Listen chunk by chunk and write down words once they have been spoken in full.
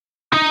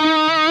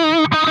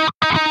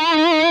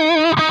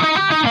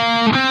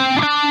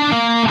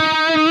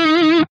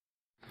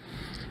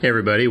Hey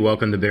everybody,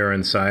 welcome to Bear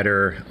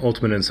Insider,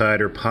 Ultimate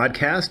Insider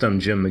podcast. I'm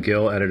Jim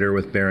McGill, editor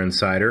with Bear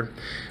Insider.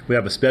 We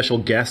have a special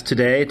guest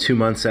today, 2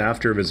 months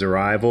after his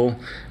arrival.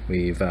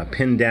 We've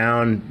pinned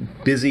down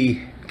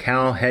busy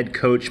Cal head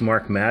coach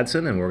Mark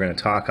Madsen, and we're going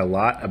to talk a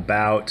lot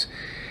about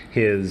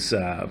his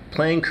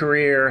playing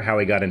career, how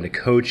he got into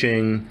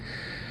coaching,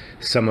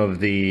 some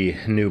of the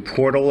new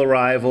portal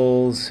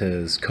arrivals,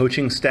 his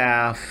coaching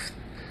staff,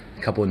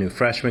 a couple of new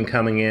freshmen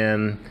coming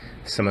in,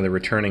 some of the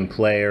returning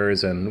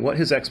players, and what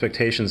his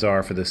expectations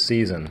are for this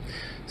season.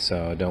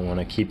 So I don't want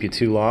to keep you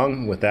too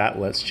long. With that,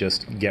 let's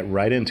just get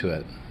right into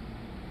it.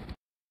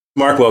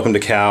 Mark, welcome to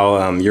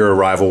Cal. Your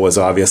arrival was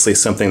obviously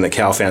something that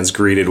Cal fans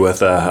greeted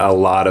with a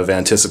lot of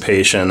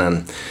anticipation,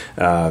 and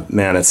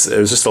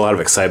there's just a lot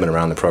of excitement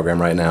around the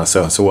program right now.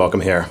 So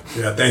welcome here.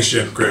 Yeah, thanks,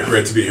 Jim.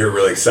 Great to be here.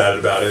 Really excited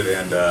about it,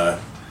 and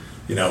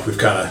we've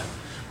kind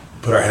of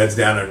put our heads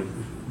down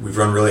and we've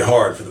run really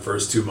hard for the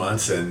first 2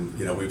 months, and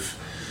we've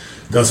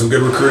done some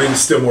good recruiting,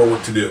 still more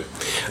work to do.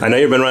 I know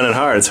you've been running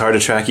hard. It's hard to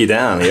track you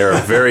down. You're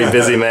a very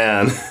busy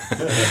man.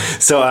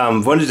 So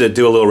wanted to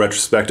do a little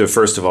retrospective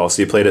first of all.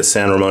 So you played at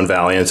San Ramon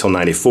Valley until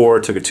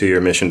 94, took a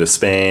 2-year mission to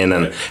Spain.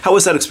 And how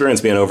was that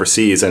experience being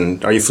overseas?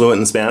 And are you fluent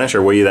in Spanish,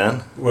 or were you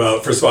then? Well,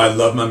 first of all, I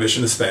loved my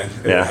mission to Spain.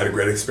 Yeah. I had a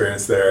great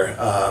experience there.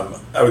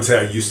 I would say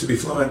I used to be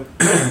fluent.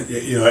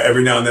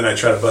 Every now and then I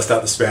try to bust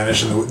out the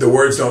Spanish, and the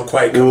words don't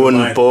quite come to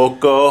mind. Un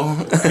poco.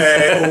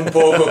 Un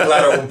poco,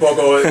 claro, un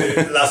poco.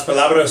 Las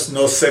palabras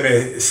no se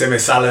me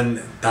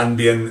salen tan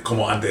bien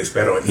como antes,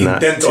 pero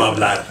intento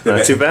hablar.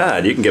 Not too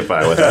bad. You can get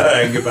by with that.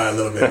 I can get by a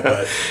little bit.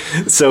 But.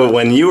 So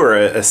when you were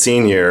a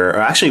senior, or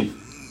actually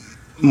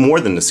more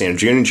than a senior,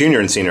 junior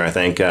and senior, I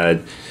think,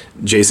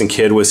 Jason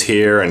Kidd was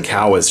here, and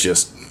Cal was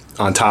just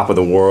on top of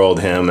the world,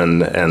 him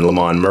and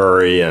Lamont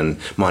Murray and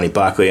Monty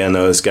Buckley and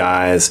those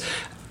guys.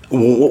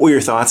 What were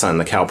your thoughts on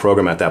the Cal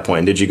program at that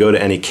point? Did you go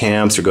to any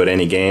camps or go to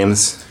any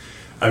games?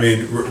 I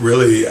mean,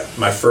 really,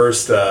 my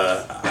first,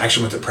 I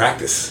actually went to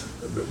practice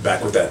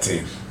back with that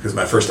team, because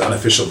my first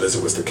unofficial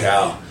visit was to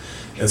Cal.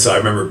 And so I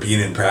remember being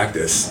in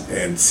practice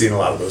and seeing a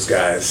lot of those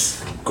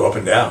guys go up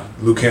and down.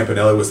 Lou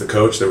Campanelli was the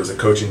coach. There was a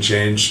coaching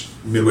change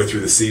midway through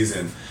the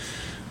season.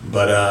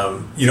 But,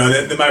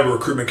 then my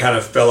recruitment kind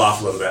of fell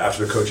off a little bit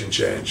after the coaching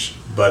change.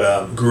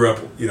 But grew up,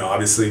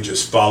 obviously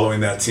just following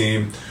that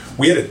team.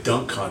 We had a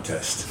dunk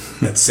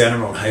contest at San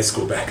Ramon High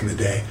School back in the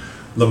day.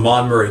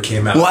 Lamont Murray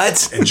came out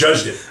and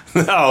judged it.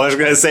 No, I was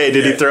going to say,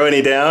 did he throw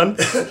any down?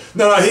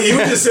 No, he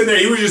was just sitting there.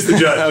 He was just the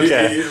judge.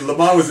 Okay.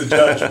 Lamont was the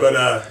judge.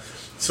 But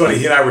it's funny,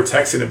 he and I were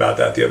texting about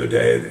that the other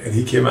day, and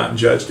he came out and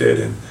judged it,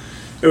 and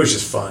it was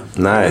just fun.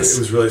 Nice. It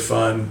was really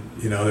fun.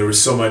 There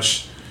was so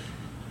much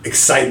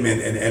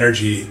excitement and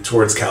energy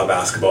towards Cal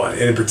basketball,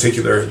 and in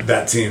particular,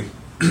 that team.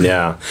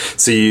 Yeah.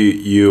 So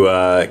you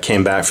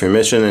came back from your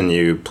mission, and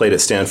you played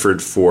at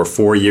Stanford for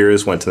 4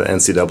 years, went to the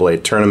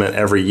NCAA tournament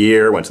every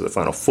year, went to the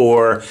Final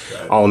Four,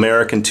 right.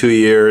 All-American 2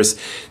 years.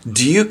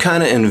 Do you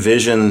kind of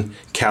envision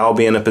Cal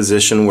being in a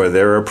position where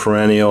they're a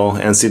perennial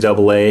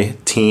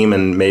NCAA team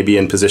and maybe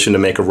in position to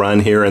make a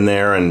run here and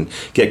there and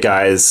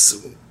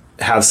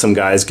have some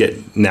guys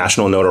get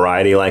national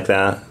notoriety like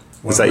that?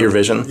 Is that your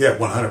vision? Yeah,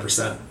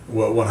 100%.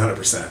 Well,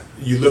 100%.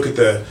 You look at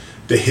the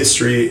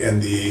history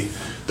and the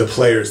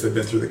players that have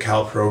been through the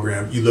Cal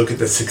program, you look at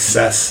the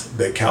success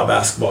that Cal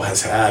basketball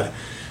has had,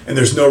 and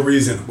there's no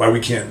reason why we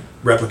can't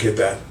replicate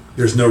that.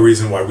 There's no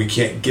reason why we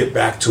can't get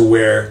back to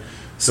where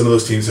some of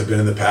those teams have been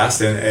in the past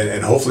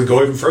and hopefully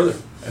go even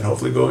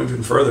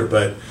further.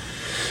 But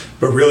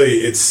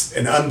really, it's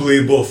an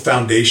unbelievable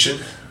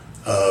foundation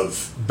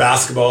of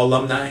basketball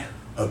alumni,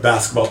 of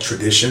basketball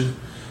tradition,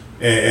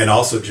 and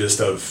also just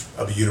of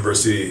the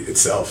university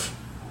itself.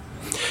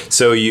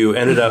 So you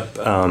ended up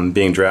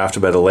being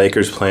drafted by the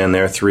Lakers, playing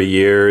there 3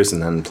 years,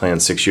 and then playing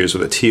 6 years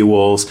with the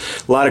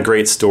T-Wolves. A lot of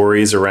great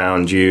stories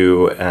around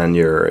you and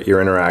your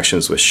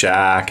interactions with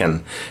Shaq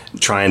and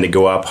trying to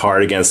go up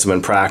hard against him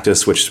in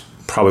practice, which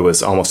probably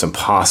was almost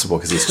impossible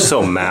because he's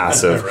so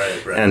massive.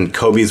 Right. And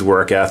Kobe's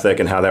work ethic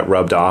and how that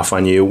rubbed off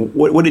on you.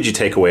 What did you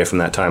take away from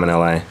that time in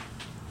L.A.?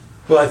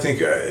 Well, I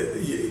think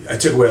I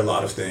took away a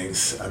lot of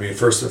things. I mean,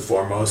 first and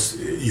foremost,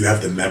 you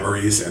have the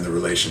memories and the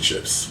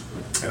relationships.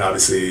 And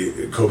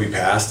obviously, Kobe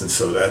passed, and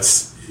so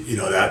that's,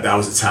 that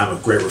was a time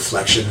of great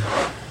reflection.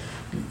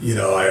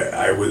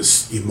 I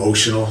was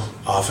emotional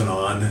off and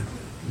on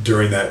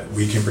during that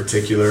week in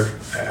particular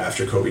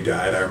after Kobe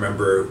died. I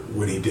remember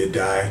when he did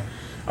die,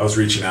 I was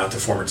reaching out to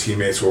former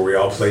teammates where we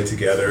all played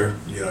together,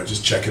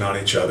 just checking on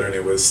each other, and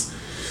it was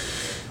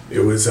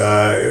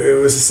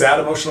a sad,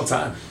 emotional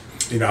time.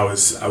 I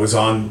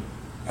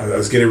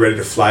was getting ready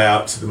to fly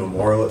out to the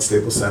memorial at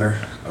Staples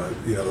Center.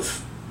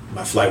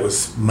 My flight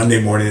was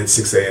Monday morning at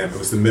 6 a.m. It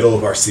was the middle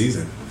of our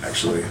season,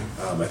 actually.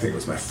 I think it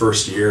was my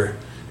first year.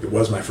 It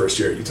was my first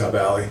year at Utah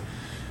Valley,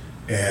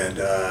 and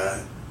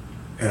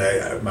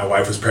my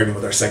wife was pregnant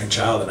with our second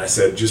child, and I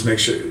said, just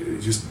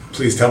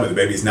please tell me the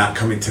baby's not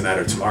coming tonight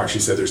or tomorrow. She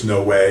said, there's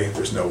no way.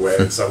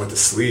 So I went to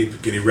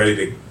sleep, getting ready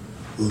to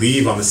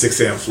leave on the 6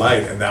 a.m.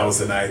 flight, and that was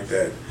the night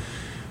that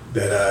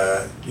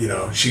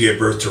she gave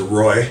birth to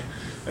Roy,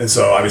 And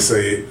so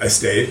obviously I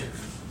stayed,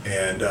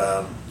 and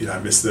I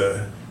missed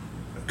the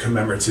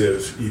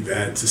commemorative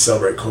event to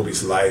celebrate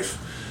Kobe's life.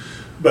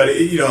 But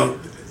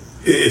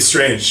it's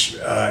strange.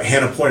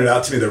 Hannah pointed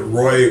out to me that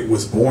Roy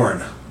was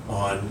born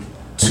on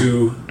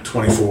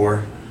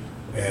 2/24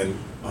 and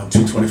on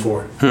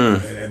 2/24,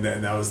 and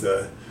then that was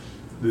the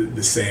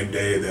same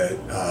day that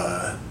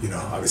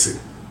obviously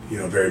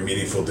very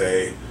meaningful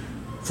day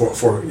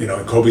for in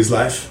Kobe's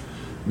life,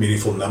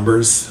 meaningful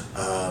numbers.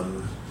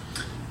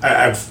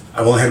 I've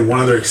only had one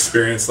other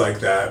experience like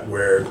that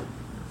where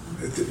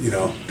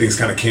things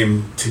kind of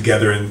came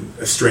together in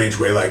a strange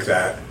way like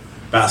that,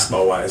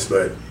 basketball wise,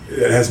 but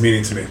it has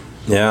meaning to me.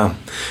 Yeah.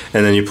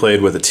 And then you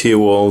played with the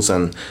T-Wolves,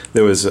 and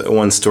there was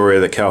one story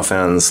that Cal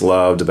fans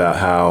loved about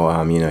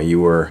how, you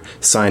were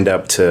signed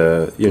up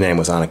to, your name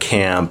was on a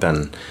camp,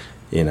 and,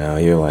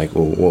 you're like,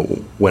 well,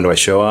 when do I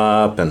show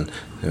up? And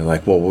they're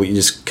like, well, you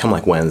just come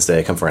like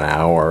Wednesday, come for an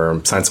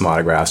hour, sign some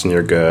autographs, and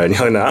you're good. And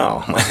you're like,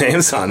 no, my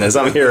name's on this.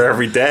 I'm here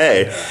every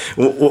day.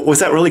 Yeah. Was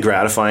that really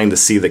gratifying to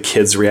see the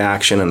kids'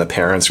 reaction and the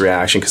parents'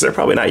 reaction? Because they're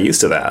probably not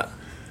used to that.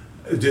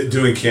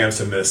 Doing camps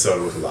in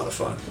Minnesota was a lot of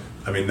fun.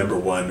 I mean, number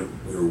one,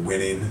 we were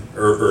winning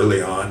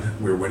early on.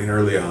 We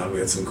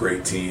had some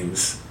great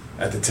teams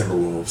at the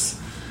Timberwolves.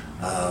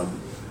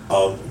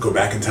 I'll go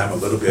back in time a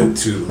little bit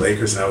to the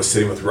Lakers, and I was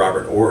sitting with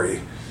Robert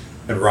Ory,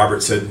 and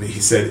Robert said to me,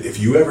 he said, if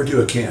you ever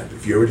do a camp,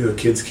 if you ever do a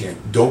kids camp,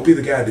 don't be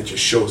the guy that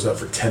just shows up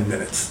for 10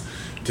 minutes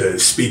to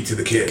speak to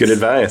the kids. Good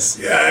advice.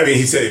 Yeah, I mean,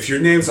 he said, if your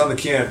name's on the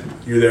camp,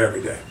 you're there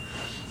every day.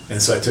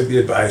 And so I took the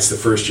advice. The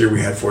first year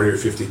we had 40 or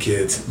 50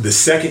 kids. The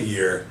second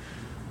year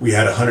we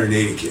had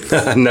 180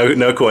 kids.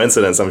 No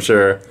coincidence, I'm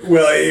sure.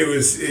 Well,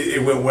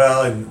 it went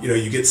well, and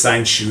you get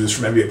signed shoes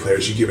from NBA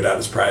players. You give it out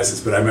as prizes.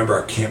 But I remember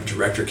our camp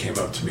director came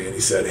up to me and he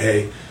said,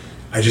 "Hey,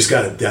 I just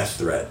got a death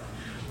threat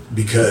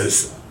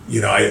because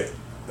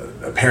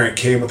a parent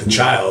came with a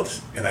child,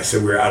 and I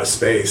said we were out of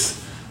space."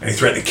 And he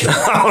threatened to kill him.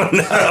 Oh,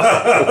 no.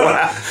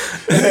 Wow.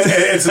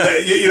 and so,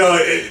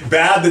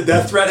 bad the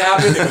death threat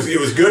happened. It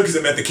was good because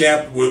it meant the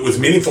camp was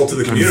meaningful to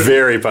the community.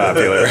 Very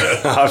popular,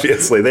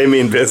 obviously. They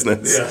mean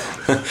business.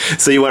 Yeah.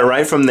 So you went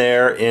right from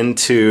there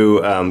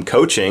into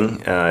coaching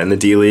in the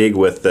D-League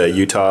with the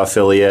Utah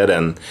affiliate,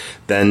 and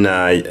then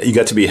you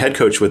got to be head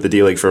coach with the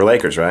D-League for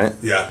Lakers, right?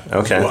 Yeah.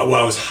 Okay. Well,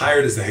 I was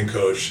hired as the head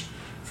coach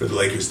for the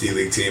Lakers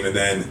D-League team, and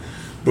then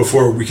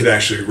before we could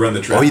actually run the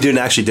draft. Oh, you didn't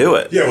actually do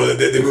it? Yeah, well,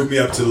 they moved me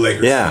up to the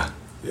Lakers. Yeah.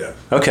 Yeah.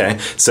 Okay.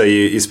 So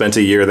you spent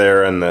a year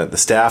there on the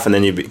staff, and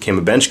then you became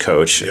a bench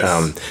coach.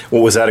 Yes.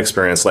 What was that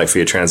experience like for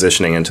you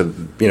transitioning into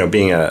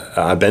being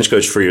a bench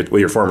coach for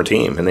your former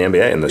team in the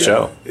NBA and the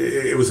show?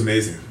 It was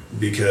amazing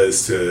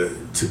because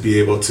to be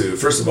able to,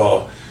 first of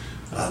all,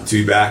 to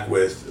be back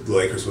with the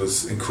Lakers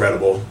was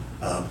incredible.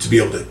 To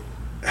be able to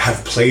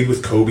have played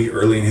with Kobe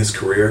early in his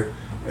career,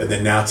 and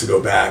then now to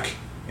go back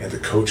and to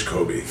coach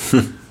Kobe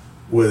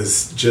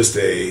was just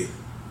an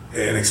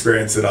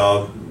experience that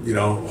I'll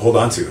hold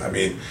on to. I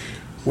mean,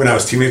 when I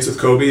was teammates with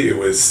Kobe, it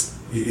was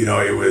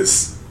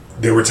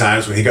there were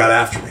times when he got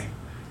after me.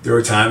 There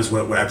were times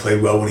when I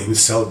played well when he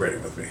was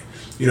celebrating with me.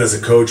 As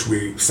a coach,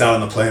 we sat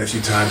on the plane a few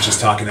times just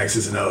talking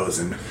X's and O's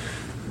and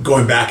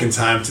going back in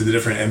time to the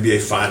different NBA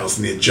finals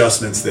and the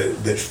adjustments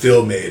that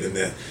Phil made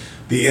and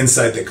the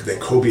insight that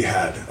Kobe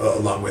had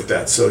along with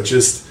that. So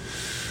just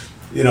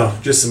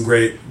some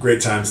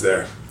great times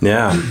there.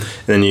 Yeah. And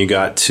then you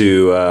got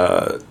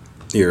to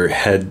your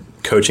head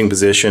coaching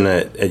position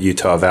at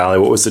Utah Valley.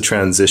 What was the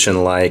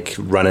transition like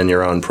running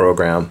your own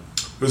program?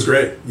 It was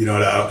great.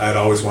 I'd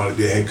always wanted to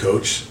be a head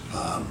coach.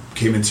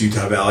 Came into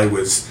Utah Valley,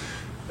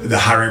 the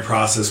hiring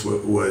process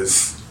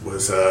was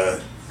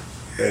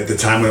at the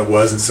time when it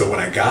was, and so when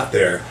I got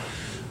there,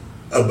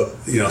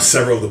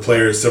 several of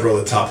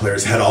the top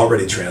players had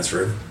already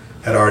transferred,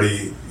 had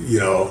already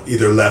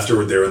either left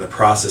or they were in the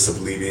process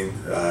of leaving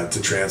to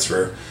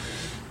transfer.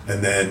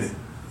 And then,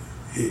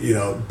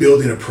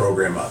 building a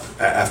program up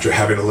after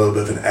having a little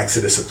bit of an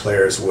exodus of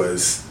players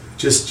was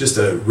just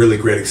a really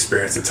great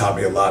experience. It taught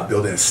me a lot,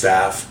 building a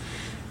staff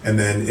and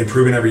then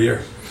improving every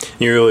year.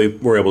 You really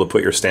were able to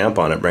put your stamp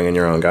on it, bringing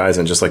your own guys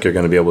in, just like you're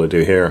going to be able to do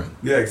here.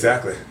 Yeah,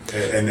 exactly.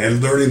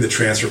 And learning the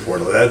transfer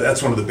portal.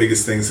 That's one of the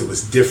biggest things that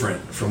was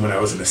different from when I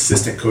was an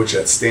assistant coach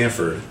at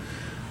Stanford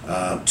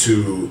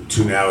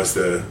to now is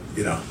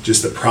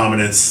just the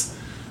prominence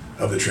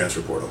of the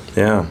transfer portal.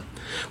 Yeah.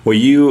 Well,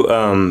 you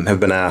have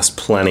been asked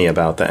plenty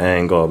about the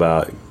angle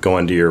about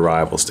going to your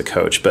rivals to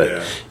coach,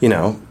 but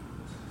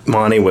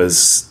Monty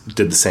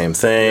did the same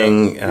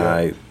thing.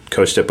 Yeah.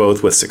 Coached at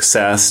both with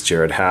success.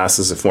 Jared Haas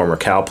is a former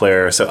Cal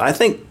player, so I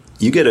think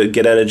you get a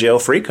get out of jail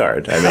free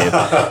card. I mean,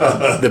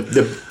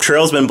 the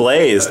trail's been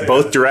blazed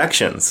both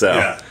directions. So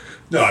yeah,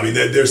 no, I mean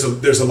there's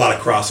a lot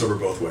of crossover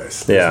both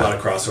ways. There's a lot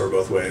of crossover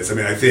both ways. I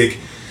mean, I think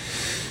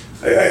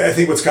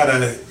what's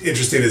kind of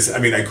interesting is, I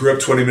mean, I grew up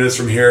 20 minutes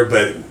from here,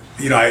 but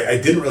I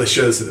didn't really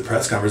show this at the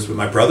press conference, but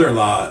my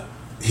brother-in-law,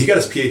 he got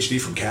his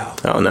PhD from Cal.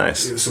 Oh,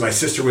 nice. So my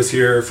sister was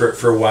here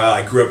for a while.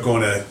 I grew up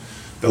going to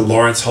the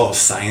Lawrence Hall of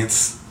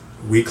Science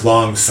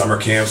week-long summer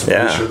camps. I'm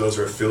pretty sure those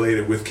are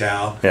affiliated with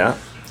Cal. Yeah.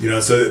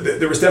 So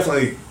there was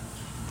definitely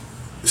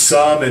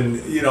some, and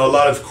a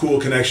lot of cool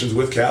connections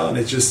with Cal, and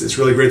it's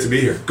really great to be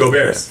here. Go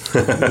Bears!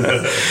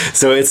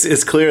 So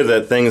it's clear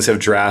that things have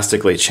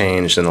drastically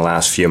changed in the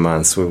last few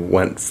months. We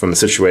went from a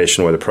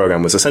situation where the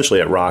program was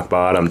essentially at rock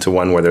bottom to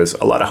one where there's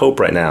a lot of hope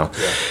right now.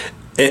 Yeah.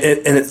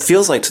 And it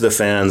feels like to the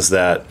fans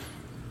that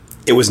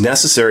it was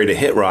necessary to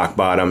hit rock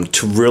bottom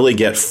to really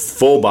get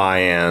full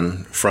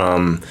buy-in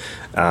from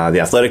the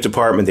athletic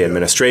department, the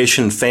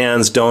administration,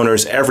 fans,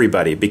 donors,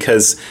 everybody,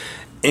 because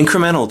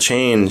incremental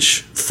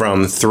change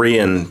from 3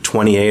 and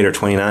 28 or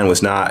 29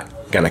 was not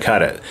going to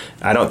cut it.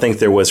 I don't think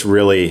there was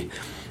really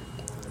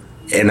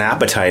an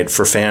appetite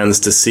for fans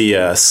to see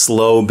a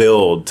slow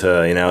build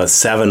to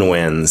 7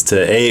 wins, to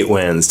 8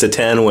 wins, to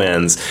 10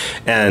 wins.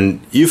 And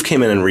you've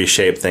came in and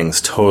reshaped things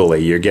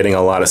totally. You're getting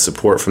a lot of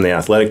support from the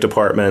athletic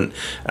department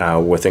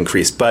with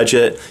increased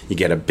budget. You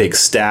get a big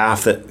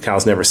staff that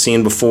Cal's never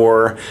seen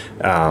before.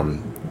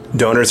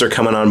 Donors are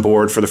coming on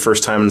board for the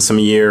first time in some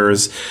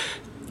years.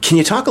 Can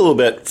you talk a little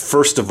bit,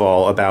 first of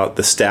all, about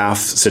the staff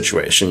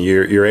situation?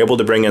 You're able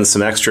to bring in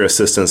some extra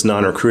assistants,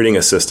 non-recruiting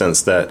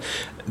assistants that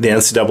the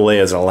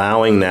NCAA is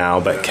allowing now,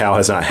 but Cal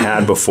has not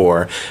had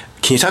before.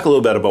 Can you talk a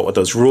little bit about what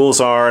those rules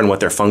are and what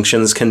their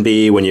functions can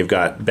be when you've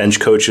got bench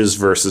coaches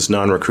versus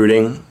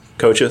non-recruiting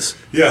coaches?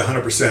 Yeah,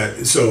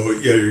 100%. So,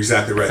 you're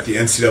exactly right. The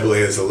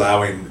NCAA is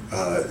allowing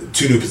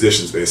 2 new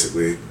positions,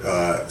 basically.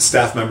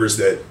 Staff members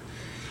that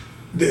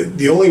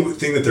the only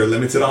thing that they're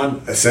limited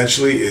on,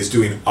 essentially, is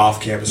doing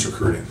off-campus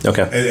recruiting.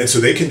 Okay. And so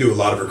they can do a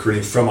lot of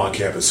recruiting from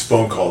on-campus,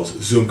 phone calls,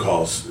 Zoom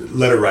calls,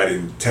 letter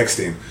writing,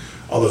 texting,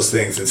 all those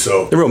things. And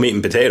so the real meat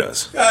and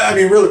potatoes.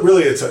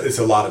 Really, it's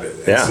a lot of it.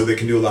 And yeah. So they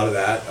can do a lot of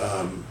that.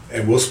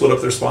 And we'll split up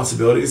the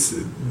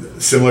responsibilities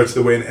similar to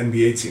the way an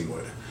NBA team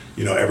would.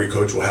 Every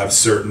coach will have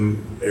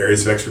certain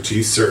areas of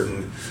expertise,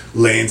 certain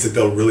lanes that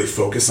they'll really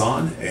focus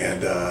on,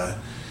 and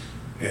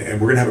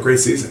we're going to have a great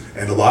season.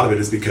 And a lot of it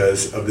is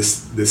because of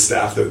this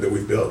staff that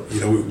we've built.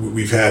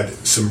 We've had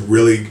some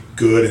really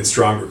good and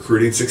strong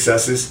recruiting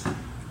successes.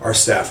 Our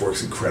staff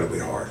works incredibly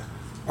hard.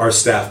 Our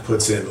staff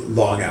puts in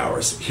long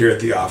hours here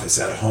at the office,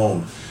 at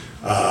home,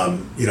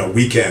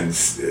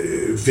 weekends,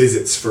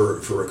 visits for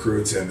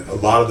recruits. And a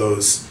lot of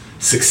those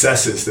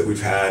successes that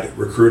we've had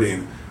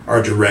recruiting are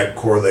a direct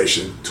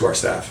correlation to our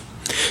staff.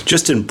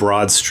 Just in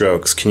broad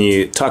strokes, can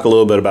you talk a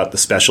little bit about the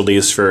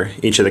specialties for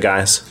each of the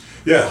guys?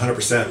 Yeah,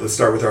 100%. Let's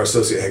start with our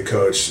associate head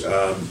coach.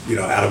 Adam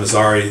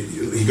Azari,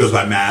 he goes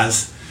by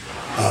Maz.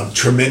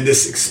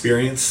 Tremendous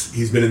experience.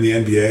 He's been in the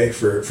NBA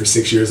for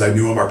 6 years. I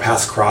knew him our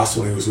paths crossed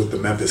when he was with the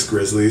Memphis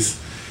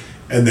Grizzlies.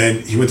 And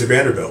then he went to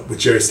Vanderbilt with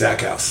Jerry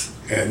Stackhouse.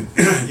 And,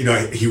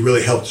 he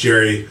really helped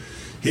Jerry.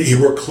 He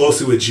worked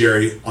closely with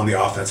Jerry on the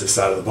offensive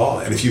side of the ball.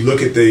 And if you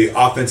look at the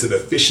offensive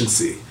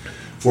efficiency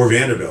for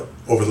Vanderbilt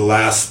over the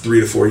last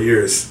 3 to 4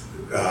 years,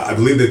 I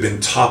believe they've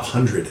been top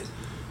 100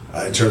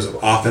 in terms of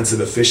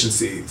offensive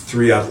efficiency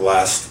 3 out of the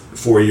last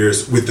 4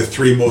 years, with the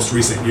 3 most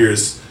recent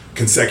years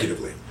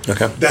consecutively.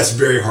 Okay. That's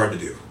very hard to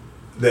do.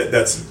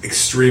 That's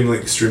extremely,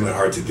 extremely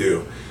hard to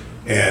do.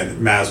 And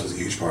Maz was a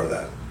huge part of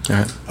that. All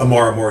right.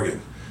 Amara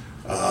Morgan,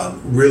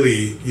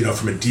 really,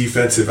 from a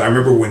defensive, I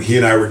remember when he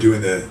and I were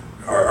doing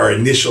our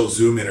initial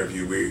Zoom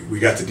interview, we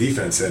got to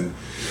defense, and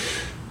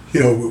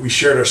we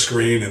shared our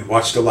screen and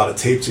watched a lot of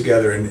tape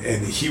together,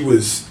 and he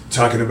was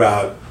talking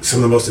about some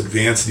of the most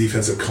advanced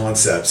defensive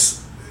concepts.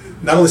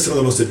 Not only some of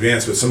the most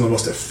advanced, but some of the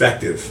most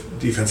effective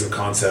defensive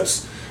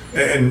concepts,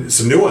 and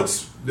some new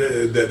ones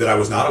that I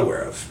was not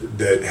aware of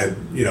that had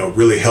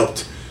really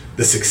helped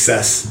the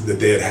success that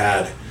they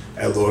had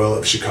at Loyola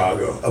of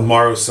Chicago.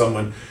 Amaro's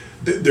someone.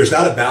 There's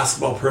not a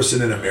basketball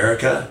person in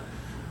America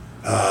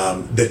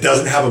that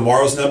doesn't have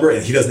Amaro's number,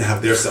 and he doesn't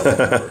have their cell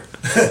phone number.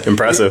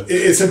 Impressive.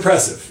 It's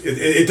impressive.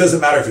 It doesn't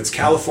matter if it's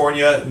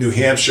California, New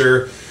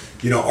Hampshire,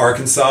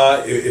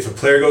 Arkansas. If a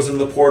player goes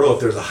into the portal,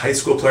 if there's a high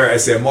school player, I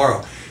say,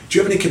 Amaro, do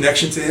you have any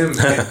connection to him?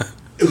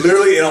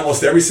 Literally in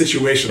almost every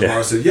situation,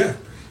 Amaro said, yeah,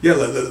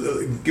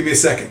 give me a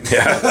second.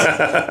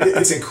 Yeah.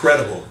 It's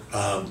incredible,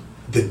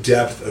 the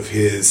depth of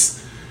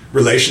his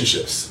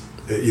relationships,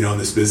 in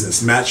this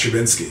business. Matt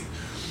Shabinsky,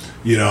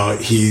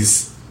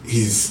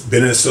 he's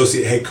been an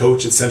associate head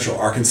coach at Central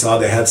Arkansas.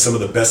 They had some of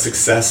the best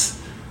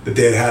success that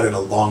they had in a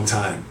long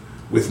time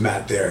with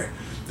Matt there.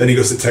 Then he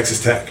goes to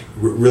Texas Tech,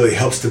 really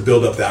helps to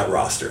build up that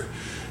roster.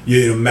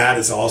 Matt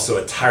is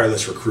also a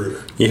tireless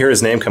recruiter. You hear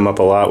his name come up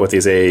a lot with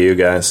these AAU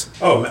guys.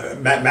 Oh,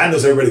 Matt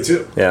knows everybody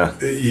too. Yeah.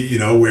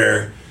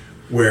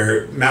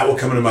 Where Matt will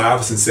come into my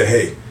office and say,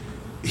 hey,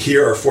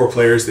 here are 4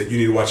 players that you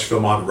need to watch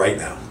film on right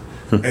now.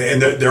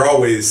 And they're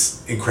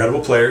always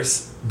incredible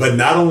players, but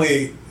not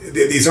only,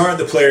 these aren't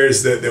the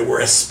players that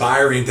we're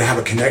aspiring to have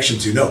a connection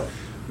to. No,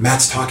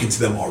 Matt's talking to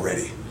them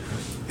already.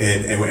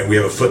 And we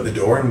have a foot in the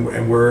door,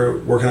 and we're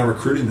working on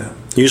recruiting them.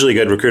 Usually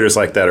good recruiters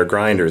like that are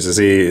grinders. Is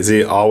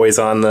he always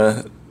on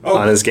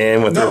his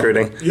game with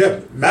recruiting?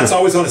 Yeah, Matt's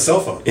always on his cell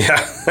phone.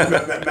 Yeah.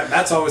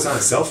 Matt's always on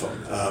his cell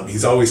phone.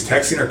 He's always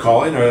texting or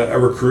calling a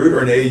recruit or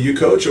an AAU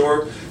coach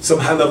or some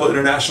high-level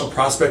international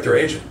prospect or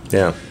agent.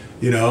 Yeah.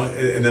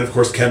 and then of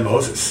course Ken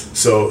Moses.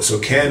 So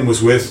Ken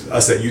was with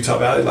us at Utah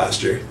Valley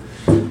last year,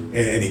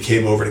 and he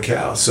came over to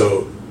Cal.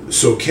 So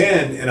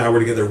Ken and I were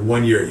together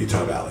 1 year at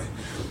Utah Valley.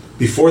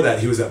 Before that,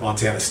 he was at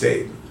Montana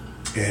State,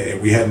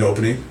 and we had an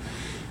opening,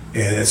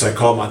 and so I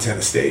called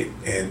Montana State.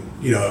 And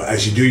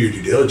as you do your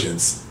due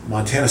diligence,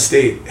 Montana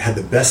State had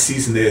the best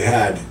season they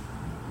had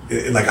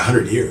in like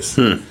 100 years.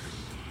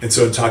 And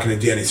so in talking to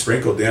Danny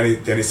Sprinkle,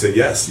 Danny said,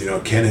 yes,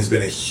 Ken has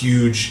been a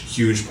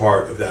huge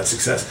part of that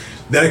success.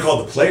 Then I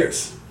called the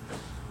players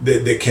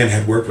that Ken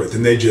had worked with,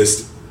 and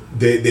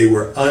they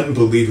were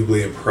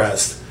unbelievably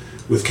impressed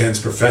with Ken's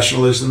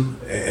professionalism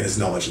and his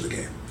knowledge of the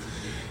game.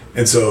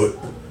 And so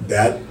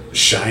that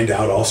shined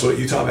out also at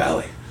Utah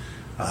Valley.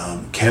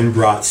 Ken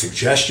brought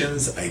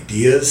suggestions,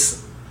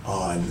 ideas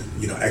on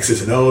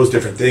X's and O's,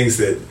 different things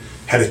that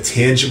had a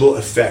tangible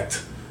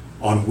effect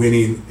on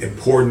winning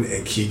important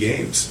and key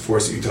games for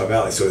us at Utah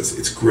Valley. So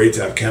it's great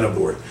to have Ken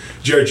aboard.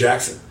 Jared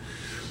Jackson.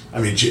 I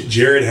mean,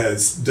 Jared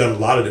has done a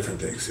lot of different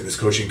things in his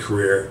coaching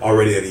career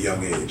already at a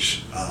young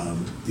age.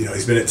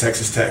 He's been at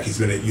Texas Tech. He's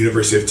been at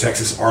University of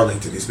Texas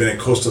Arlington. He's been at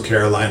Coastal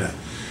Carolina.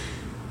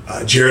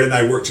 Jared and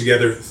I worked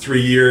together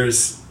 3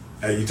 years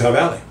at Utah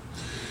Valley.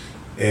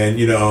 And,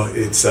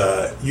 it's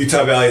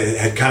Utah Valley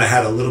had kind of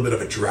had a little bit of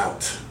a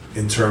drought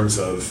in terms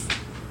of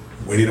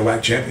winning a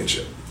WAC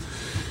championship.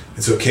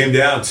 And so it came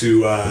down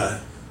to,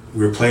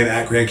 we were playing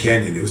at Grand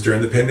Canyon. It was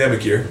during the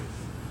pandemic year.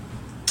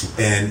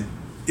 And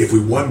if we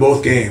won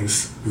both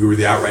games, we were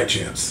the outright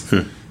champs.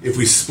 If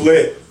we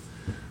split,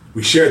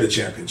 we shared the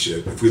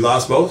championship. If we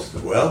lost both,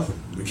 well,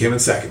 we came in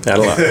second.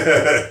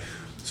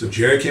 So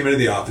Jared came into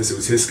the office. It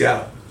was his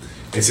scout.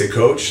 And said,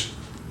 Coach,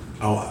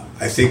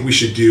 I think we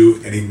should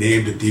do, and he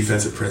named a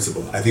defensive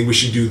principle. I think we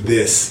should do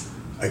this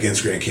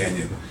against Grand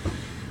Canyon.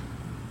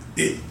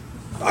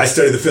 I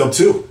studied the film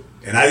too.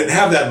 And I didn't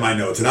have that in my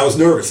notes, and I was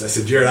nervous. I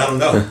said, Jared, I don't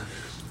know.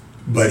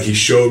 But he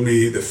showed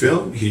me the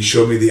film, he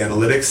showed me the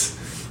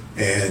analytics,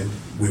 and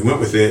we went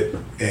with it,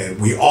 and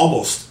we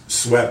almost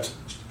swept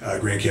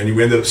Grand Canyon.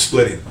 We ended up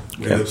splitting.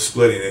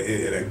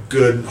 In a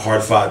good,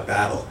 hard-fought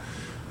battle.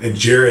 And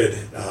Jared,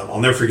 I'll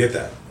never forget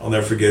that. I'll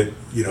never forget,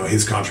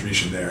 his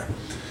contribution there.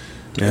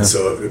 Yeah. And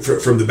so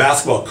from the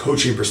basketball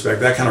coaching perspective,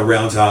 that kind of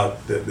rounds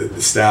out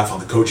the staff on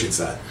the coaching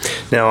side.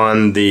 Now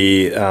on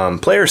the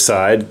player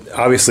side,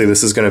 obviously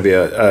this is going to be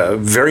a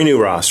very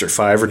new roster,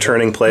 5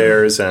 returning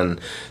players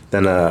and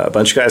then a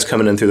bunch of guys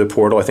coming in through the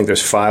portal. I think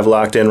there's 5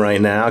 locked in right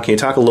now. Can you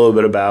talk a little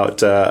bit about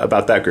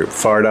that group?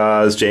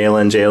 Fardaz,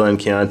 Jalen,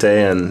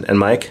 Keontae, and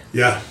Mike?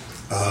 Yeah.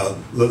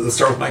 Let's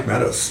start with Mike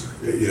Meadows.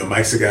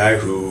 Mike's a guy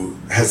who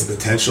has the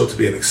potential to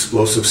be an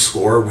explosive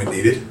scorer when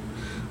needed.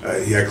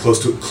 He had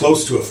close to a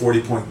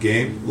 40-point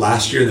game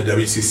last year in the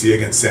WCC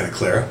against Santa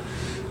Clara.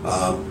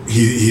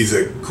 He's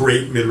a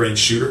great mid-range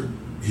shooter.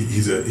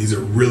 He's a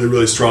really,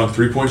 really strong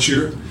three-point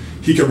shooter.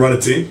 He can run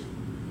a team.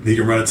 He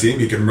can run a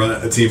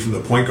team from the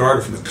point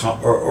guard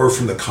or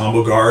from the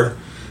combo guard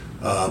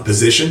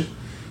position.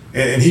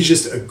 And he's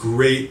just a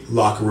great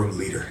locker room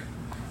leader.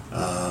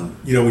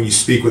 When you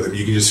speak with him,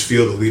 you can just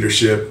feel the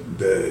leadership.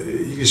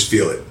 You can just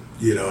feel it.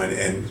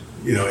 And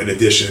in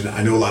addition,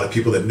 I know a lot of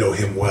people that know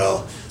him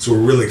well, so we're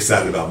really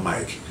excited about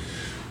Mike.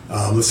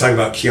 Let's talk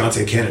about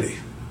Keontae Kennedy.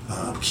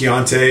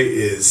 Keontae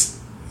is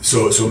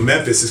so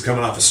Memphis is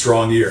coming off a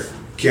strong year.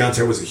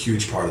 Keontae was a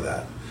huge part of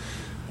that.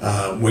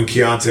 When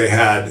Keontae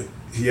had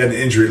an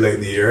injury late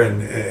in the year,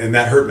 and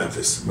that hurt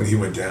Memphis when he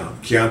went down.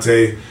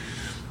 Keontae,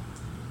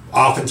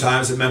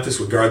 oftentimes at Memphis,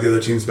 would guard the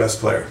other team's best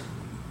player.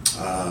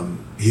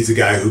 He's a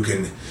guy who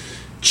can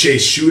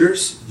chase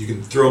shooters. You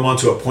can throw him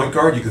onto a point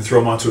guard. You can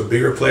throw him onto a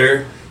bigger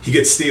player. He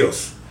gets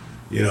steals.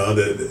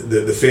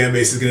 The fan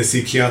base is going to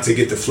see Keontae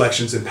get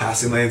deflections in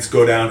passing lanes,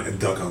 go down and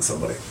dunk on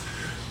somebody.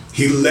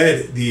 He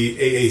led the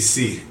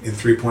AAC in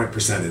three-point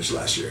percentage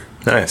last year.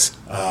 Nice.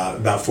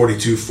 About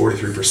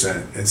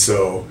 43%. And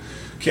so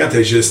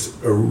Keontae's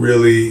just a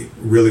really,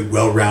 really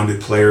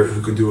well-rounded player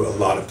who can do a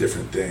lot of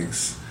different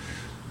things.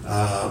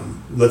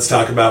 Let's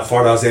talk about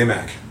Fardaz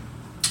Amack.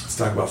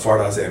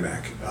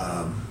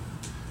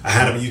 I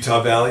had him at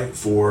Utah Valley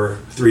for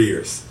 3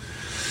 years.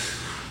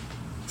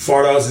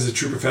 Fardaz is a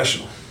true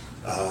professional.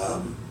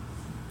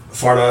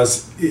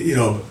 Fardaz,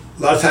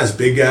 a lot of times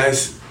big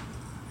guys,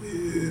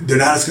 they're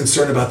not as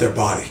concerned about their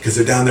body because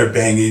they're down there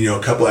banging, a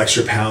couple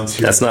extra pounds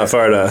here. That's not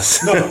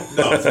Fardaz. No.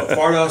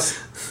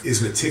 Fardaz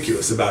is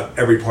meticulous about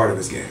every part of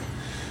his game.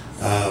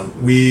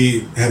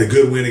 We had a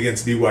good win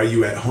against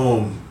BYU at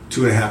home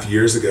 2.5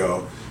 years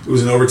ago. It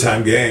was an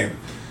overtime game.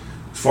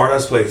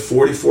 Fardaz played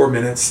 44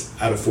 minutes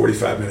out of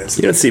 45 minutes.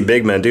 You don't see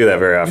big men do that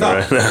very often,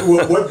 right?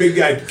 Well, what big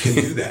guy can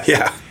do that?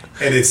 Yeah.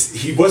 And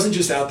he wasn't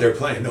just out there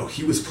playing. No,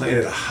 he was playing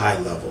at a high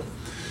level.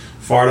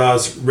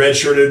 Fardaz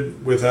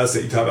redshirted with us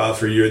at Utah Valley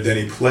for a year. Then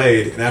he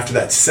played. And after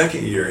that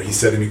second year, he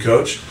said to me,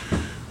 Coach,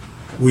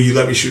 will you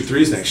let me shoot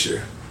threes next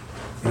year?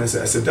 And I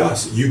said,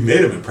 Dawes, you've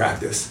made them in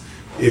practice.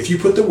 If you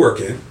put the work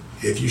in,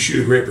 if you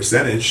shoot a great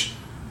percentage,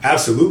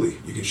 absolutely,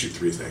 you can shoot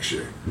threes next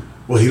year.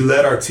 Well, he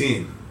led our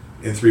team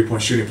in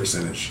three-point shooting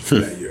percentage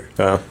that year.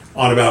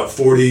 On about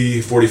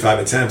 45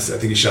 attempts, I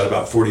think he shot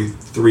about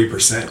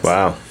 43%.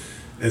 Wow.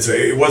 And so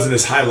it wasn't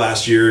as high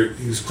last year.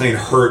 He was playing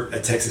hurt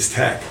at Texas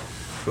Tech,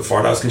 but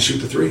Fardaws can shoot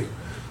the three.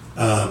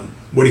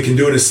 What he can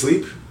do in his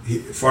sleep,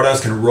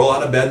 Fardaws can roll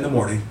out of bed in the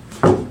morning,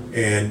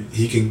 and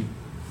he can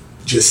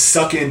just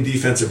suck in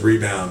defensive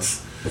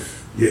rebounds,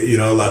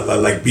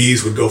 like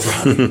bees would go for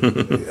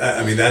honey.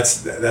 I mean,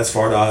 that's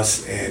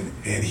Fardaws, and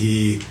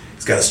he's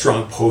got a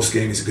strong post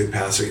game. He's a good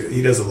passer.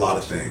 He does a lot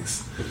of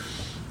things.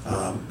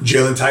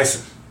 Jalen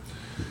Tyson.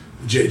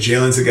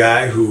 Jalen's a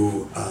guy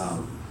who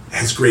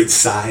has great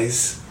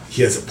size.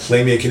 He has a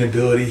playmaking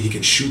ability. He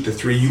can shoot the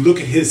three. You look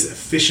at his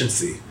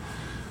efficiency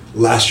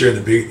last year in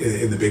the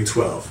Big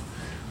 12.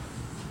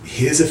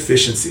 His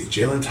efficiency,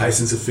 Jalen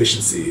Tyson's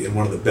efficiency in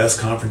one of the best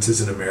conferences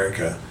in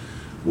America,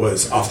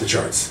 was off the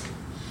charts.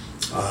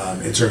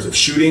 In terms of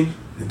shooting,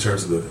 in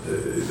terms of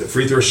the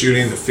free throw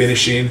shooting, the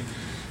finishing,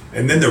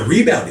 and then the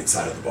rebounding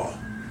side of the ball.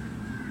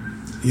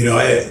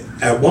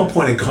 At one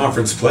point in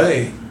conference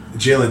play,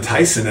 Jalen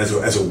Tyson as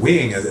a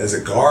wing, as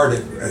a guard,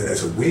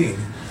 as a wing,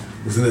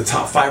 was in the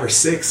top 5 or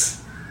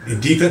 6 in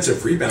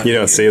defensive rebounding. You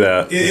don't see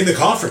that in the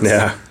conference.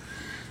 Yeah.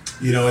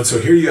 And so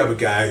here you have a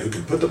guy who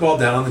can put the ball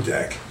down on the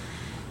deck.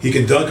 He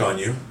can dunk on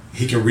you.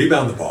 He can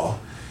rebound the ball.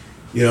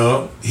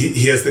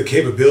 He has the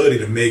capability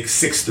to make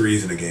 6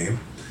 threes in a game.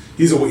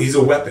 He's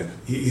a weapon.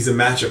 He's a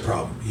matchup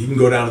problem. He can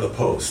go down to the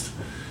post.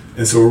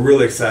 And so we're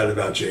really excited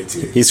about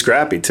JT. He's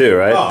scrappy too,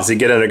 right? Does he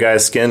get under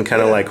guys' skin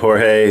kind of like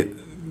Jorge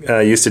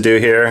used to do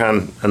here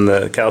on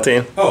the Cal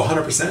team? Oh,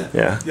 100%.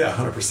 Yeah. Yeah,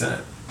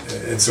 100%.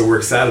 And so we're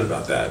excited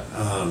about that.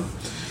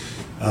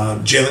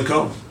 Jalen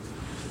Cone.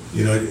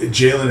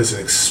 Jalen is an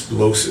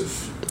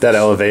explosive. That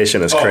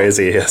elevation is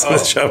crazy. He has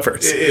with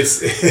jumpers.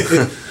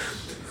 The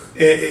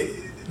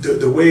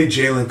way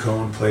Jalen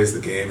Cone plays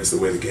the game is the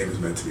way the game is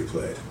meant to be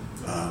played.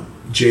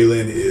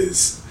 Jalen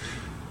is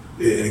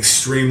an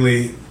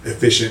extremely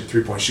efficient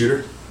three-point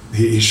shooter.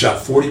 He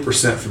shot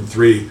 40% from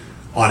three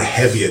on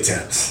heavy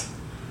attempts,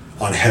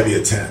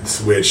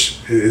 which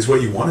is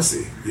what you want to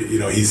see.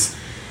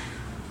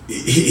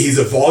 He's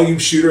a volume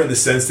shooter in the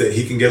sense that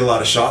he can get a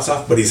lot of shots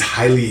off, but he's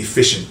highly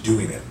efficient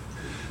doing it.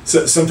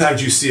 So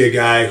sometimes you see a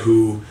guy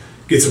who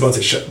gets a bunch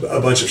of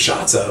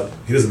shots up.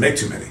 He doesn't make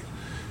too many.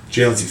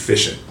 Jalen's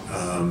efficient.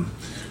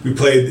 We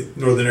played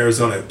Northern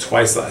Arizona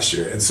twice last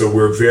year, and so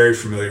we're very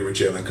familiar with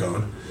Jalen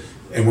Cone,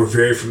 and we're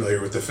very familiar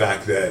with the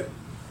fact that,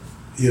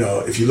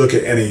 if you look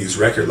at NAU's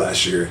record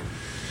last year,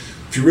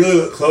 if you really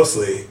look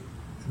closely,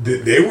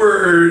 they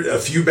were a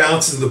few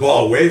bounces of the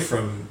ball away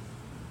from,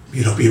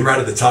 being right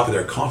at the top of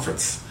their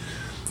conference.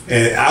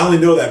 And I only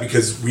know that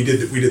because we did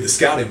the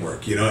scouting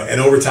work, an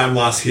overtime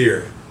loss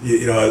here,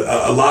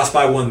 a loss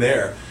by 1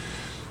 there.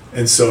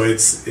 And so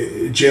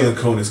Jalen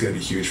Cone is going to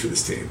be huge for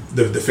this team.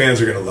 The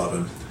fans are going to love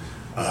him.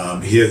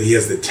 He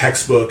has the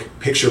textbook,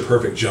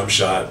 picture-perfect jump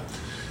shot.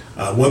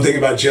 One thing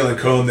about Jalen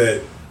Cone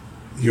that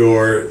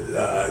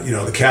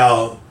the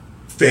Cal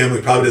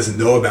family probably doesn't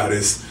know about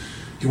is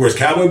he wears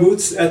cowboy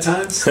boots at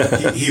times.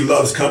 He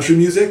loves country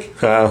music.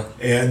 Wow.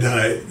 And,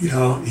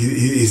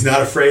 he's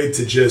not afraid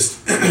to just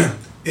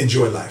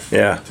enjoy life.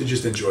 Yeah. To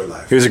just enjoy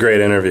life. He was a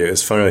great interview.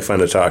 It's really fun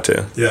to talk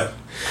to. Yeah.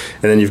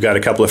 And then you've got a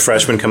couple of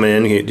freshmen coming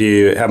in. Do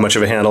you have much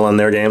of a handle on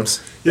their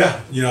games?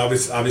 Yeah.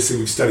 Obviously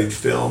we've studied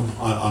film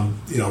on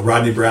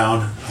Rodney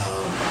Brown.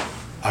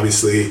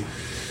 Obviously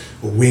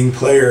a wing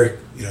player,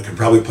 can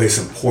probably play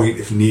some point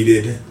if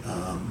needed.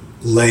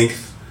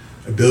 Length,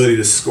 ability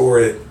to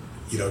score it,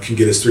 can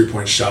get his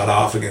three-point shot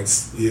off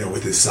against,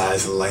 with his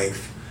size and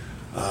length.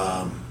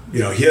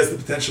 He has the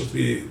potential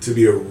to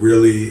be a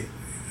really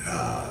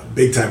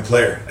big-time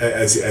player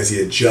as he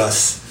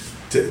adjusts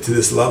to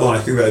this level, and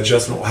I think that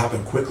adjustment will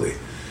happen quickly.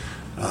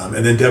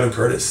 And then Devin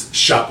Curtis,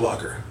 shot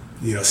blocker,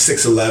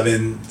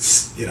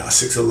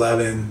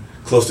 6'11",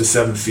 close to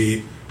 7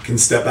 feet, can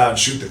step out and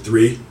shoot the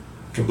three,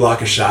 can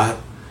block a shot,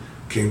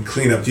 can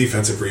clean up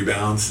defensive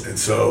rebounds, and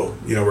so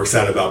we're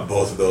excited about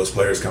both of those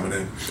players coming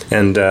in.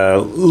 And a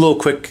little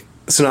quick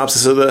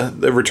synopsis of the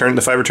 5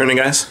 returning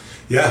guys.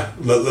 Yeah,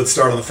 let's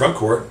start on the front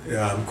court.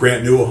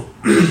 Grant Newell,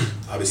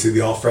 obviously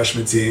the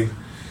all-freshman team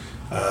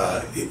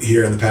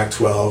here in the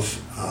Pac-12,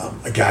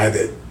 a guy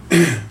that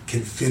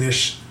can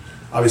finish,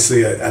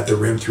 obviously at the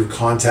rim through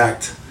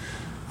contact.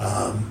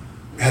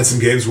 Had some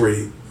games where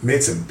he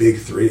made some big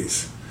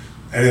threes,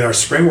 and in our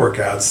spring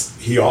workouts,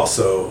 he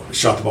also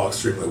shot the ball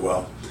extremely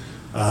well.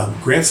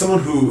 Grant's someone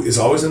who is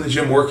always in the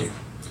gym working.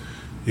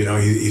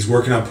 He's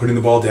working on putting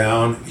the ball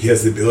down. He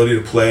has the ability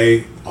to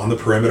play on the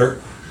perimeter.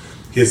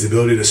 He has the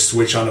ability to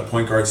switch on to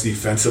point guards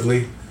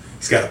defensively.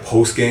 He's got a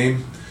post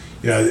game.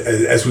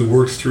 As we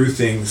worked through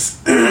things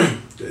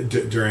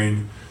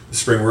during the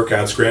spring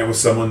workouts, Grant was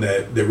someone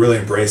that really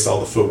embraced all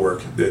the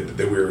footwork that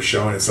we were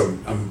showing. And so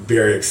I'm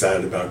very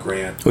excited about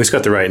Grant. Well, he's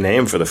got the right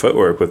name for the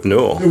footwork with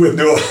Newell. With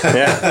Newell.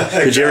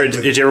 Yeah.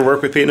 Exactly. Did you ever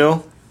work with Pete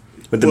Newell?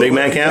 With the big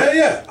man camp?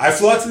 Yeah. I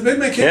flew out to the big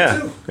man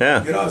camp too.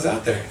 Yeah. I was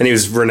out there. And he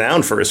was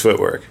renowned for his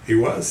footwork. He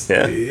was.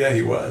 Yeah. Yeah,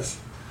 he was.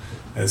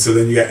 And so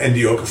then you got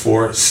Ndie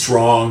Okafor,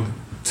 strong,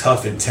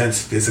 tough,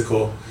 intense,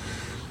 physical.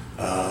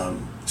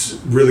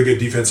 Really good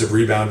defensive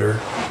rebounder.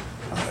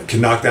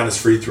 Can knock down his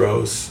free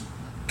throws.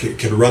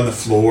 Can run the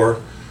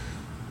floor.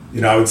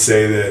 I would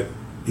say that,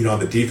 on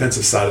the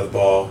defensive side of the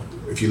ball,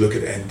 if you look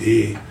at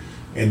ND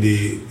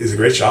is a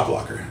great shot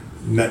blocker.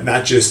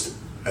 Not just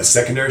a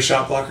secondary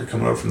shot blocker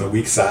coming over from the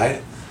weak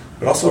side,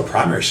 but also a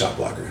primary shot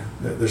blocker.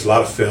 There's a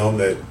lot of film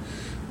that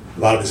a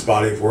lot of his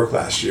body of work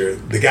last year,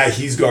 the guy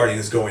he's guarding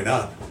is going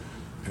up,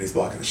 and he's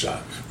blocking the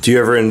shot. Do you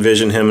ever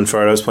envision him and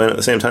Fardos playing at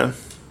the same time?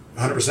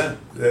 100%.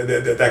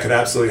 That could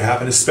absolutely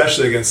happen,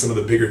 especially against some of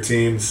the bigger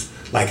teams,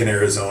 like in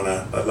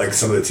Arizona, like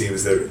some of the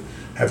teams that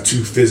have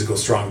two physical,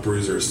 strong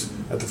bruisers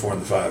at the 4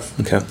 and the 5.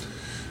 Okay.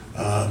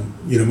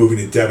 Moving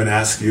to Devin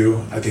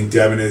Askew, I think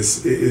Devin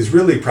is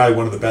really probably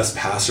one of the best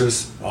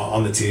passers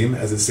on the team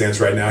as it stands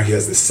right now. He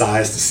has the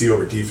size to see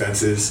over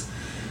defenses.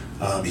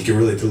 He can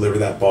really deliver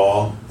that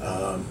ball.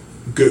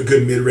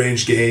 Good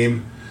mid-range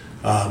game.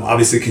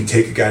 Obviously can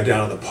take a guy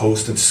down on the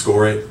post and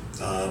score it.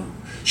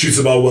 Shoots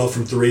the ball well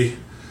from 3.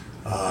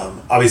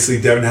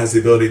 Obviously, Devin has the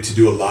ability to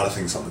do a lot of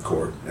things on the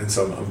court, and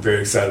so I'm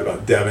very excited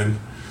about Devin.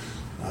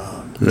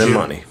 And then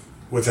Monty.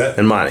 What's that?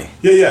 And Monty.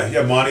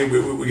 Yeah. Monty,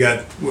 we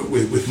got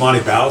with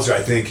Monty Bowser.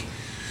 I think,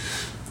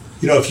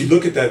 if you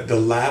look at the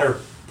latter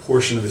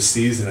portion of the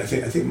season, I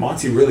think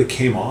Monty really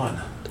came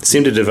on.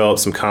 Seemed to develop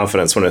some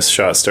confidence when his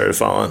shots started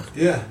falling.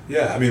 Yeah.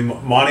 I mean,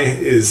 Monty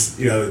is,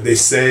 they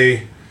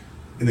say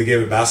in the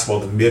game of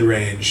basketball, the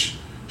mid-range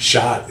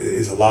shot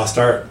is a lost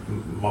art.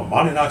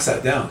 Monty knocks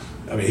that down.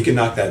 I mean, he can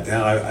knock that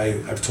down.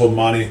 I've told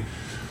Monty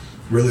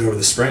really over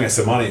the spring, I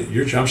said, Monty,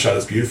 your jump shot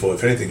is beautiful.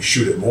 If anything,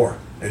 shoot it more.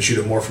 And shoot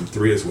it more from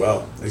 3 as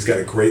well. He's got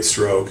a great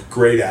stroke,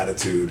 great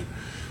attitude.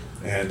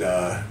 And,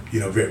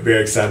 very,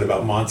 very excited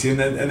about Monty. And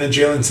then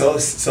Jalen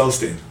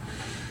Celestine.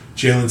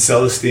 Jalen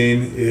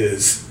Celestine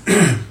is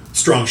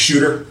strong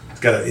shooter.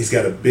 He's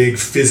got a big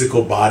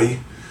physical body.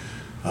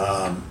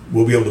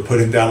 We'll be able to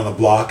put him down on the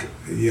block,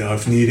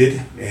 if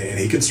needed, and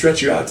he can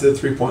stretch you out to the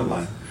 3-point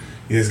line.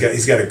 He's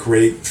got a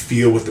great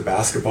feel with the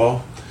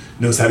basketball.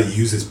 Knows how to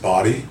use his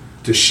body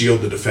to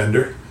shield the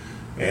defender,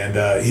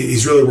 and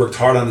he's really worked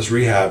hard on his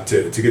rehab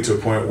to get to a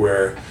point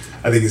where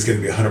I think he's going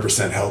to be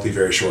 100% healthy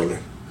very shortly.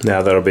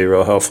 Now that'll be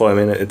real helpful. I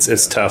mean,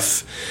 it's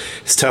tough.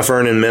 It's tough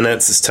earning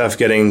minutes. It's tough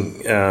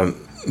getting.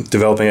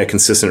 Developing a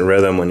consistent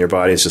rhythm when your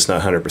body's just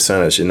not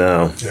 100%, as you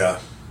know.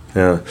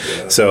 Yeah.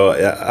 So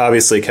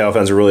obviously Cal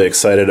fans are really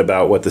excited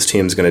about what this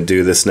team's going to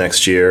do this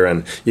next year,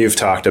 and you've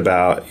talked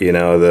about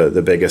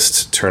the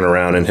biggest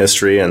turnaround in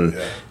history, and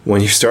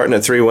when you're starting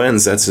at 3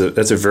 wins, that's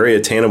a very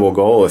attainable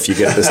goal if you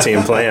get this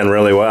team playing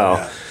really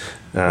well.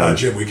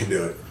 Jim, we can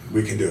do it.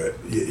 We can do it.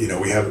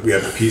 We have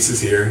the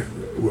pieces here.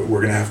 We're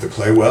going to have to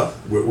play well.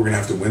 We're going to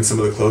have to win some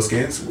of the close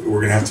games.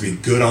 We're going to have to be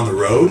good on the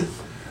road,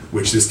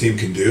 which this team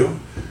can do.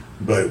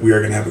 But we are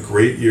going to have a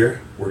great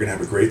year. We're going to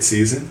have a great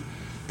season.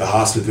 The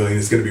Hospital Pavilion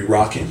is going to be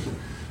rocking.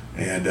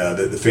 And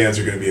the fans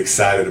are going to be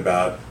excited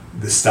about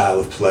the style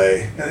of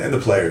play and the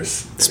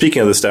players.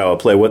 Speaking of the style of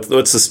play, what's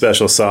the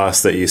special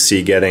sauce that you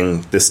see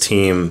getting this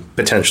team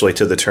potentially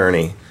to the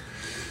tourney?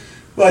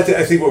 Well, I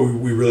think what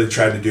we really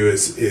tried to do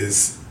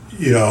is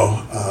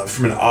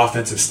from an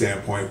offensive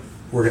standpoint,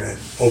 we're going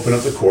to open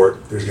up the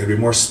court. There's going to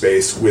be more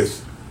space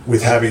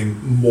with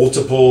having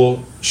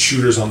multiple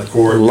shooters on the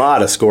court. A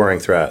lot of scoring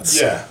threats.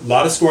 Yeah, a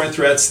lot of scoring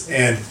threats.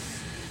 And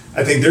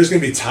I think there's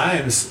going to be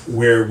times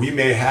where we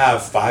may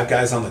have 5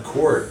 guys on the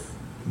court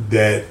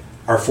that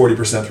are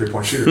 40%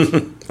 three-point shooters.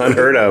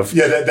 Unheard of.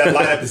 Yeah, that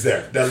lineup is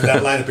there.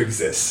 That lineup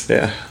exists.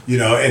 Yeah.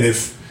 And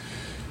if,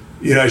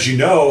 as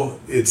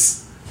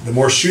it's the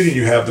more shooting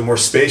you have, the more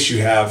space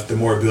you have, the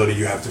more ability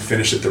you have to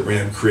finish at the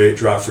rim,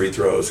 draw free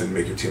throws, and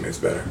make your teammates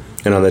better.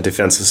 And on the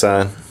defensive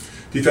side?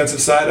 Defensive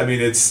side, I mean,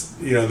 it's,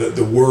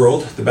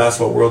 the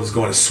basketball world is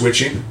going to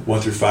switching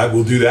 1 through 5.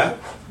 We'll do that.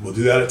 We'll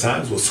do that at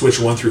times. We'll switch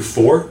 1 through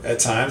 4 at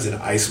times and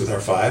ice with our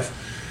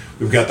 5.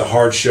 We've got the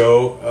hard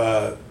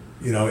show,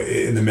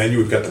 in the menu.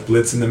 We've got the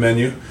blitz in the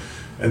menu.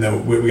 And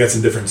then we got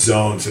some different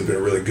zones that have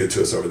been really good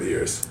to us over the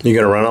years. You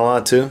going to run a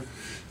lot too?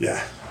 Yeah.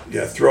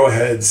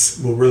 Throw-aheads.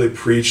 We'll really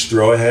preach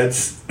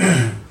throw-aheads.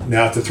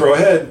 Now, to throw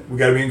ahead, we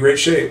got to be in great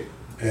shape.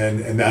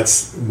 And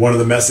that's one of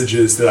the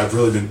messages that I've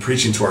really been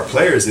preaching to our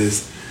players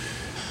is,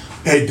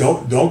 hey,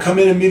 don't come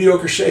in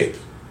mediocre shape.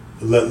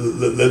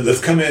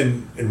 Let's come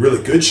in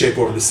really good shape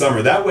over the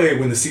summer. That way,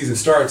 when the season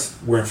starts,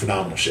 we're in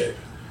phenomenal shape.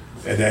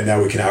 And then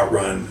now we can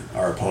outrun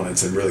our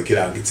opponents and really get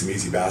out and get some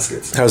easy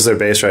baskets. How's their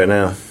base right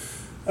now?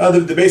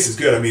 The base is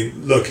good. I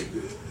mean, look,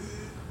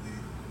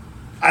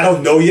 I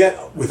don't know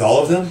yet with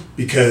all of them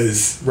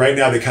because right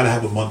now they kind of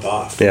have a month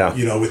off. Yeah.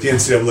 With the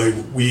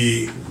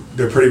NCAA,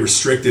 they're pretty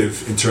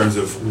restrictive in terms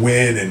of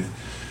when and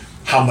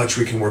how much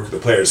we can work with the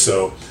players.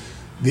 So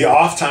the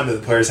off time that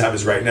the players have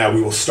is right now.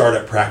 We will start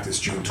at practice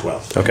June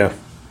 12th. Okay.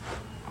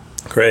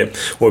 Great.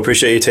 Well,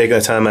 appreciate you taking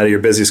the time out of your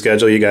busy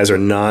schedule. You guys are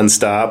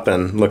nonstop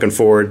and looking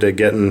forward to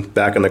getting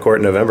back in the court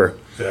in November.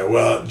 Yeah,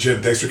 well,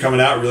 Jim, thanks for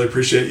coming out. Really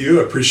appreciate you.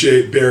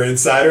 Appreciate Bear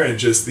Insider and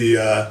just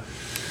the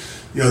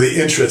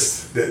the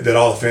interest that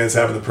all the fans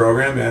have in the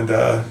program. And,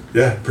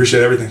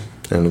 appreciate everything.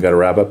 And we've got to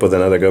wrap up with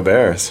another Go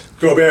Bears.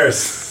 Go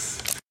Bears.